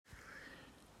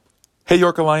Hey,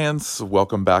 York Alliance.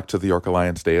 Welcome back to the York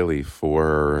Alliance Daily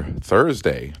for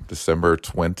Thursday, December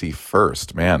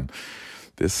 21st. Man,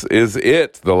 this is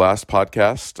it, the last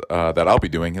podcast that I'll be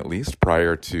doing, at least,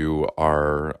 prior to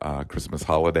our Christmas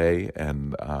holiday.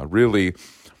 And really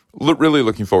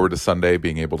looking forward to Sunday,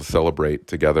 being able to celebrate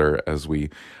together as we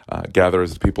gather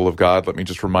as the people of God. Let me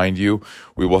just remind you,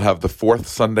 we will have the fourth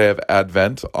Sunday of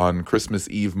Advent on Christmas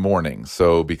Eve morning.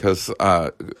 So because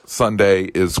Sunday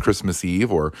is Christmas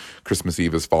Eve, or Christmas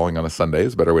Eve is falling on a Sunday,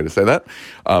 is a better way to say that,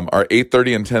 our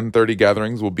 8:30 and 10:30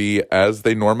 gatherings will be as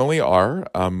they normally are.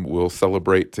 We'll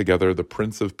celebrate together the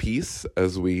Prince of Peace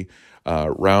as we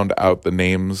round out the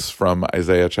names from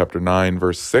Isaiah chapter 9,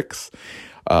 verse 6.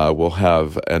 We'll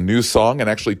have a new song and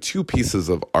actually two pieces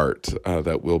of art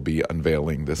that we'll be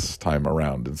unveiling this time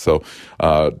around. And so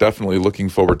definitely looking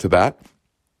forward to that.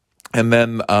 And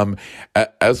then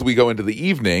as we go into the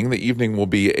evening will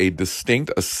be a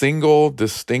single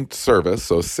distinct service.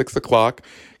 So 6 o'clock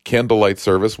candlelight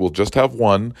service. We'll just have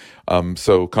one.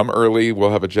 So come early. We'll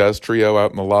have a jazz trio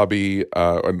out in the lobby,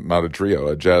 or not a trio,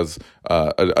 a jazz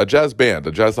band,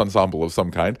 a jazz ensemble of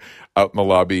some kind out in the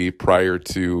lobby prior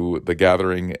to the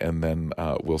gathering. And then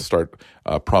we'll start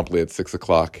promptly at 6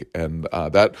 o'clock. And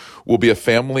that will be a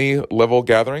family level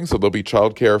gathering. So there'll be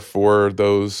childcare for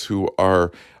those who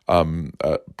are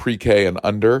pre-K and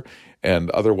under.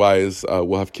 And otherwise,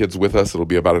 we'll have kids with us. It'll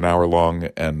be about an hour long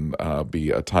and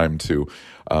be a time to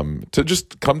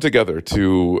just come together,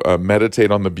 to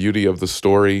meditate on the beauty of the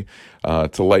story,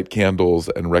 to light candles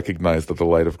and recognize that the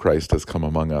light of Christ has come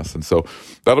among us. And so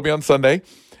that'll be on Sunday.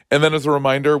 And then as a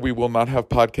reminder, we will not have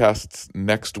podcasts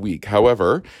next week.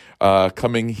 However,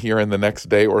 coming here in the next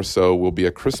day or so will be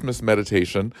a Christmas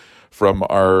meditation from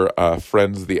our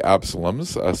friends, the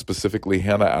Absaloms. Specifically,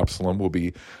 Hannah Absalom will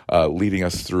be leading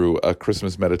us through a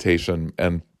Christmas meditation.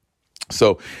 And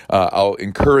so I'll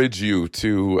encourage you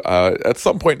to, at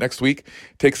some point next week,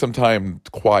 take some time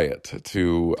quiet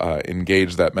to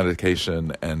engage that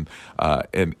meditation and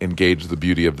engage the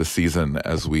beauty of the season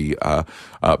as we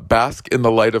bask in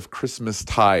the light of Christmas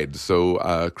tide.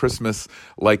 So Christmas,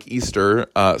 like Easter,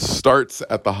 starts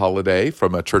at the holiday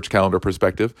from a church calendar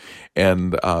perspective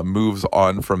and moves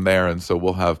on from there. And so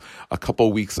we'll have a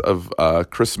couple weeks of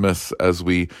Christmas as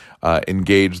we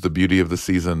engage the beauty of the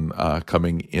season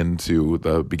coming into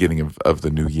the beginning of the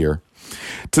new year.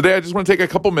 Today, I just want to take a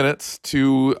couple minutes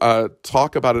to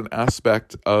talk about an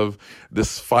aspect of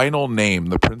this final name,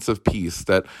 the Prince of Peace,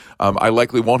 that I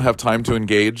likely won't have time to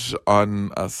engage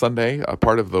on Sunday. A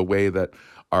part of the way that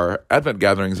our Advent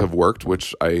gatherings have worked,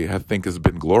 which I think has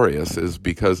been glorious, is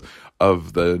because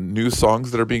of the new songs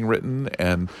that are being written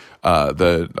and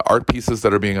the art pieces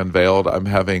that are being unveiled. I'm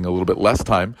having a little bit less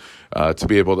time to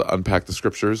be able to unpack the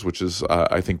scriptures, which is,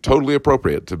 I think, totally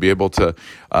appropriate, to be able to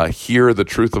hear the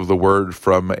truth of the word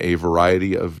from a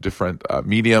variety of different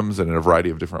mediums and in a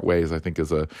variety of different ways, I think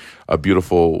is a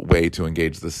beautiful way to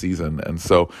engage the season. And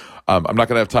so I'm not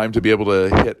going to have time to be able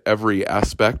to hit every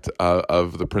aspect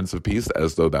of the Prince of Peace,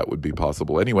 as though that would be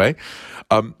possible anyway.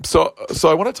 So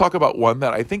I want to talk about one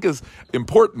that I think is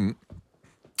important,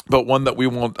 but one that we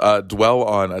won't dwell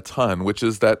on a ton, which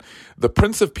is that the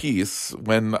Prince of Peace,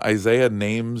 when Isaiah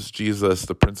names Jesus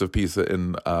the Prince of Peace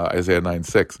in Isaiah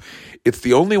 9:6, it's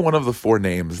the only one of the four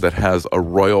names that has a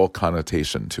royal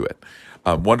connotation to it.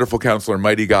 Wonderful Counselor,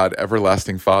 Mighty God,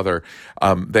 Everlasting Father.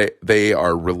 They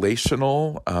are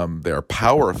relational. They are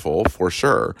powerful for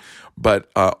sure, but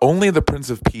only the Prince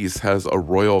of Peace has a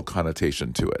royal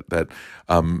connotation to it.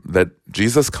 That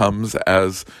Jesus comes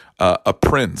as a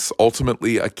prince,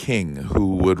 ultimately a king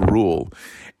who would rule.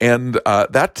 And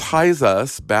that ties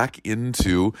us back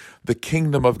into the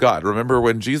kingdom of God. Remember,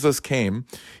 when Jesus came,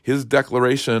 his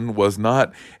declaration was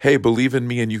not, hey, believe in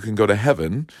me and you can go to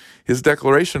heaven. His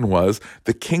declaration was,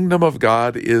 the kingdom of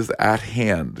God is at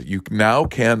hand. You now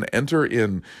can enter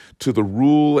in to the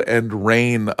rule and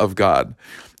reign of God.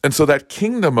 And so that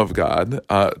kingdom of God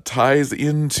ties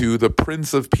into the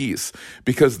Prince of Peace,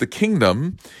 because the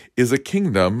kingdom is a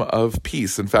kingdom of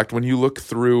peace. In fact, when you look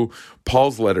through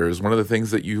Paul's letters, one of the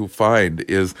things that you find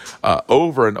is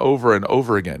over and over and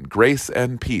over again, grace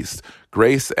and peace,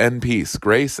 grace and peace,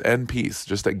 grace and peace.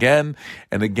 Just again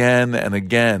and again and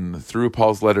again through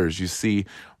Paul's letters, you see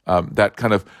that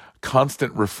kind of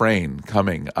constant refrain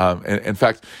coming. In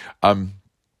fact,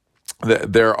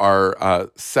 there are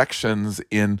sections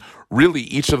in really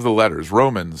each of the letters: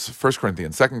 Romans, 1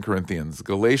 Corinthians, 2 Corinthians,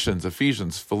 Galatians,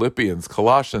 Ephesians, Philippians,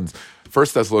 Colossians, 1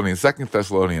 Thessalonians, 2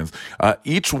 Thessalonians.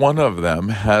 Each one of them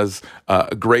has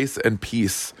a grace and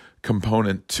peace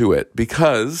component to it,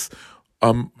 because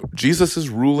Jesus is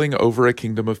ruling over a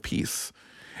kingdom of peace.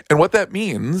 And what that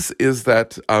means is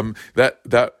that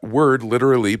that word,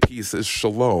 literally, peace, is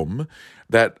shalom,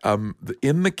 that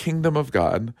in the kingdom of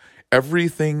God,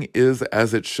 everything is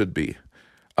as it should be.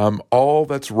 All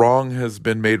that's wrong has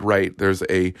been made right. There's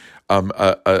a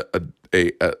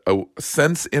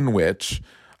sense in which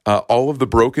all of the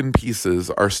broken pieces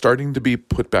are starting to be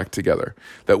put back together,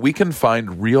 that we can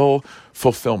find real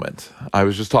fulfillment. I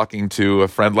was just talking to a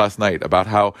friend last night about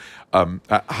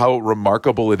how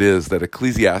remarkable it is that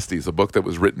Ecclesiastes, a book that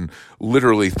was written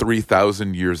literally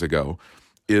 3,000 years ago,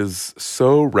 is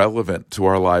so relevant to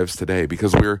our lives today,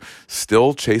 because we're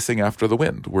still chasing after the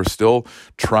wind. We're still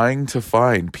trying to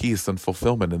find peace and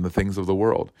fulfillment in the things of the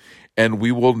world, and we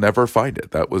will never find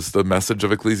it. That was the message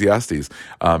of Ecclesiastes.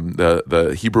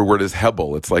 The Hebrew word is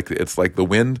hebel. It's like the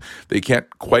wind that you can't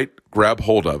quite grab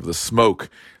hold of, the smoke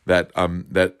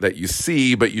that you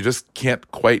see, but you just can't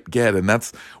quite get. And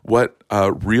that's what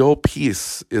real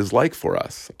peace is like for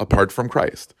us apart from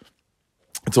Christ.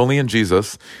 It's only in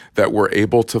Jesus that we're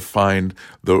able to find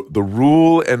the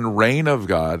rule and reign of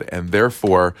God, and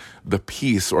therefore the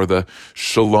peace or the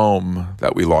shalom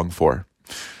that we long for.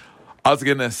 Os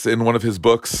Guinness, in one of his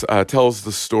books, tells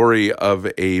the story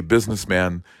of a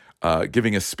businessman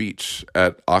giving a speech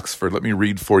at Oxford. Let me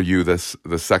read for you the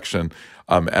section,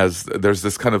 as there's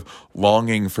this kind of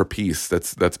longing for peace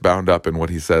that's bound up in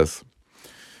what he says.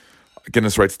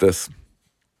 Guinness writes this: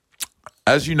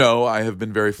 "As you know, I have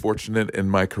been very fortunate in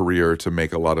my career to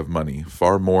make a lot of money,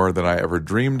 far more than I ever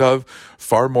dreamed of,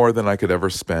 far more than I could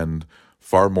ever spend,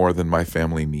 far more than my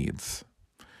family needs.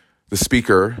 The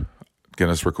speaker,"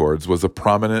 Guinness records, "was a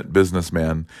prominent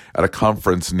businessman at a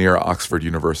conference near Oxford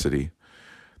University.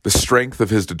 The strength of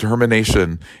his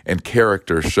determination and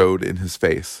character showed in his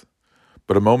face,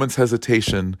 but a moment's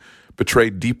hesitation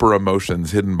betrayed deeper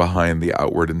emotions hidden behind the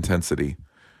outward intensity.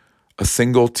 A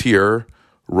single tear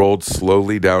rolled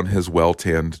slowly down his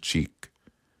well-tanned cheek.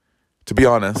 To be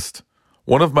honest,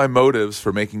 one of my motives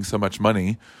for making so much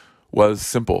money was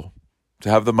simple: to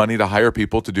have the money to hire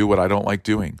people to do what I don't like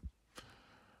doing.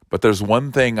 But there's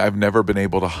one thing I've never been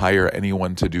able to hire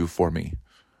anyone to do for me: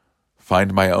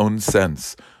 find my own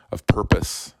sense of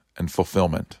purpose and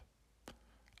fulfillment.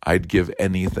 I'd give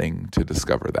anything to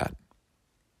discover that."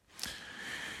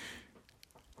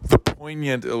 The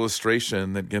poignant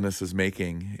illustration that Guinness is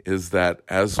making is that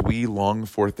as we long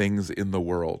for things in the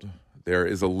world, there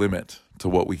is a limit to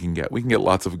what we can get. We can get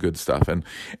lots of good stuff, and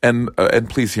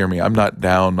please hear me. I'm not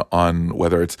down on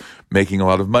whether it's making a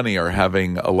lot of money or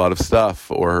having a lot of stuff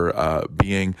or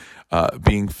being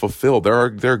fulfilled. There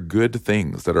are good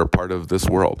things that are part of this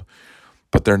world,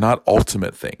 but they're not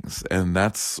ultimate things, and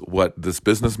that's what this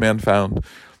businessman found.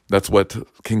 That's what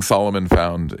King Solomon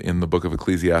found in the book of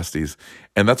Ecclesiastes.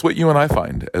 And that's what you and I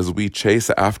find as we chase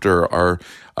after our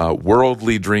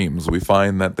worldly dreams. We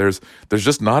find that there's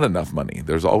just not enough money.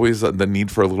 There's always the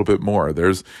need for a little bit more.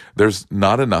 There's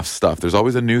not enough stuff. There's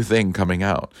always a new thing coming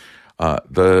out.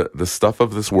 The stuff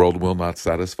of this world will not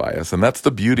satisfy us. And that's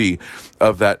the beauty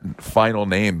of that final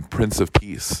name, Prince of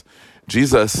Peace.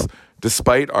 Jesus,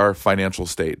 despite our financial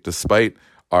state, despite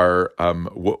our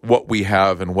what we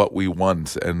have and what we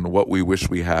want and what we wish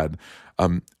we had,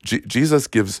 Jesus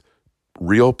gives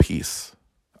real peace,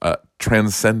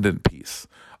 transcendent peace,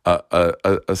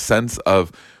 a sense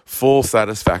of full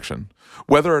satisfaction.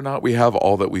 Whether or not we have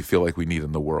all that we feel like we need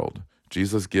in the world,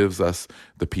 Jesus gives us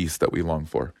the peace that we long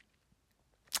for.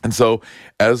 And so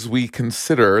as we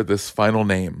consider this final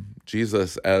name,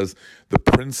 Jesus as the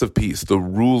Prince of Peace, the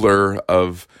ruler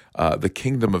of the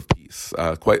kingdom of peace.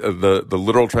 The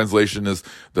literal translation is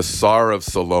the Tsar of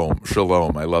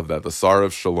Shalom. I love that, the Tsar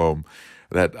of Shalom.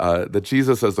 That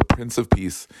Jesus as the Prince of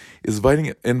Peace is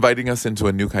inviting us into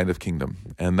a new kind of kingdom.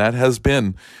 And that has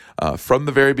been from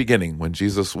the very beginning, when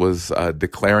Jesus was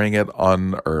declaring it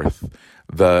on earth,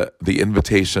 the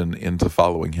invitation into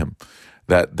following him.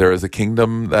 That there is a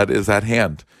kingdom that is at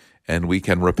hand, and we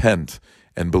can repent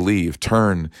and believe,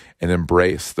 turn and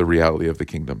embrace the reality of the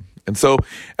kingdom. And so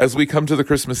as we come to the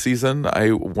Christmas season,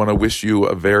 I want to wish you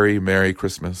a very Merry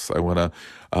Christmas. I want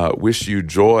to wish you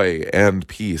joy and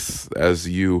peace as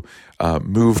you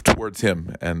move towards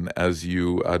him and as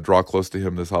you draw close to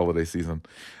him this holiday season.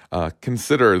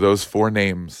 Consider those four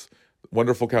names: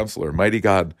 Wonderful Counselor, Mighty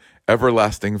God,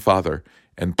 Everlasting Father,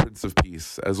 and Prince of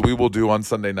Peace, as we will do on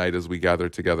Sunday night as we gather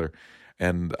together,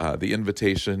 and the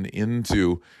invitation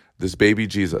into this baby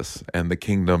Jesus and the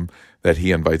kingdom that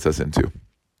he invites us into.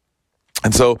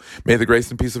 And so may the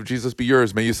grace and peace of Jesus be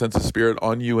yours. May you sense His Spirit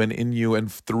on you and in you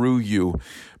and through you.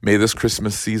 May this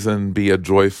Christmas season be a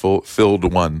joyful,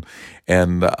 filled one.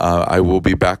 And I will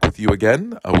be back with you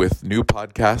again with new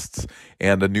podcasts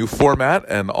and a new format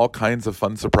and all kinds of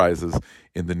fun surprises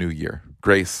in the new year.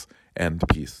 Grace and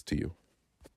peace to you.